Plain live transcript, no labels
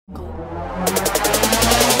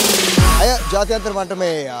ජාත්‍යන්තර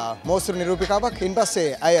මට්ටමේ මෝස්තර නිරූපිකාවක්.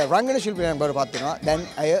 ඉන්පස්සේ අය රංගන ශිල්පිනියක් බවට පත් වෙනවා. දැන්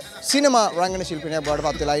අය සිනමා රංගන ශිල්පිනියක් බවට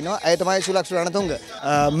පත් වෙලා ඉන්නවා. අය තමයි චුලක්ෂි රණතුංග.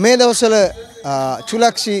 මේ දවස්වල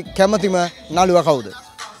චුලක්ෂි කැමතිම නළුවා කවුද?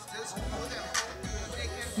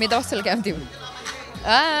 මේ දවස්වල කැමතිම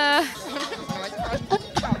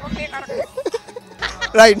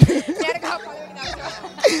right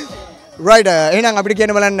right එහෙනම් අපිට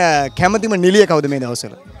කියන්න බලන්න කැමතිම නිලිය කවුද මේ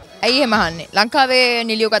දවස්වල? ඇයි එහෙම අහන්නේ? ලංකාවේ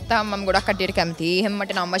නිලියෝ ගත්තාම මම ගොඩක් කට්ටියට කැමතියි. එහෙම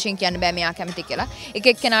මට නම් වශයෙන් කියන්න බෑ මෙයා කැමති කියලා. එක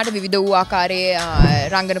එක්කෙනාට විවිධ වූ ආකාරයේ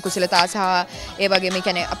රංගන කුසලතා සහ ඒ වගේම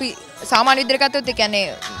කියන්නේ අපි සාමාන්‍ය විදිහට ගත්තොත් ඒ කියන්නේ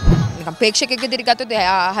නිකන් ප්‍රේක්ෂකෙක් විදිහට ගත්තොත්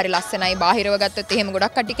එයා හරි ලස්සනයි. බාහිරව ගත්තොත් එහෙම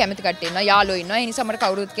ගොඩක් කට්ටිය කැමති කට්ටිය ඉන්නවා. යාළුවෝ ඉන්නවා. ඒ නිසා මට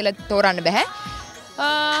කවුරුත් කියලා තෝරන්න බෑ.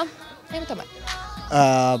 එහෙම තමයි.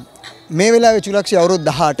 මේ වෙලාවේ චුලක්ෂි අවුරුදු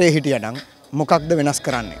 18 හිටියනම් මොකක්ද වෙනස්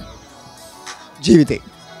කරන්නේ?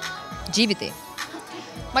 ජීවිතේ.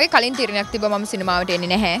 මගේ කලින් තීරණයක් තිබ්බා මම සිනමාවට එන්නේ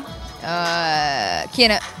නැහැ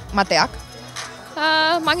කියන මතයක්.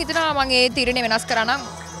 මම හිතනවා මම ඒ තීරණය වෙනස් කරා නම්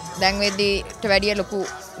දැන් වෙද්දීට වැඩිය ලොකු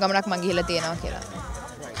ගමනක් මම ගිහිල්ලා තියෙනවා කියලා.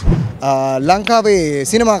 ලංකාවේ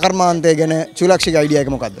සිනමා කර්මාන්තය ගැන චුලක්ෂිගේ අයිඩියා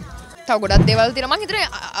එක මොකද්ද? තව ගොඩක් දේවල් තියෙනවා. මම හිතන්නේ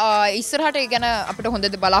ඉස්සරහට ඒ ගැන අපිට හොඳ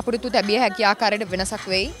බලාපොරොත්තු තැබිය හැකි ආකාරයට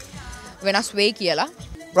වෙනස් වෙයි කියලා.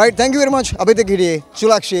 Right, thank you very much. අපිට හිටියේ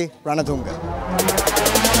චුලක්ෂි රණතුංග.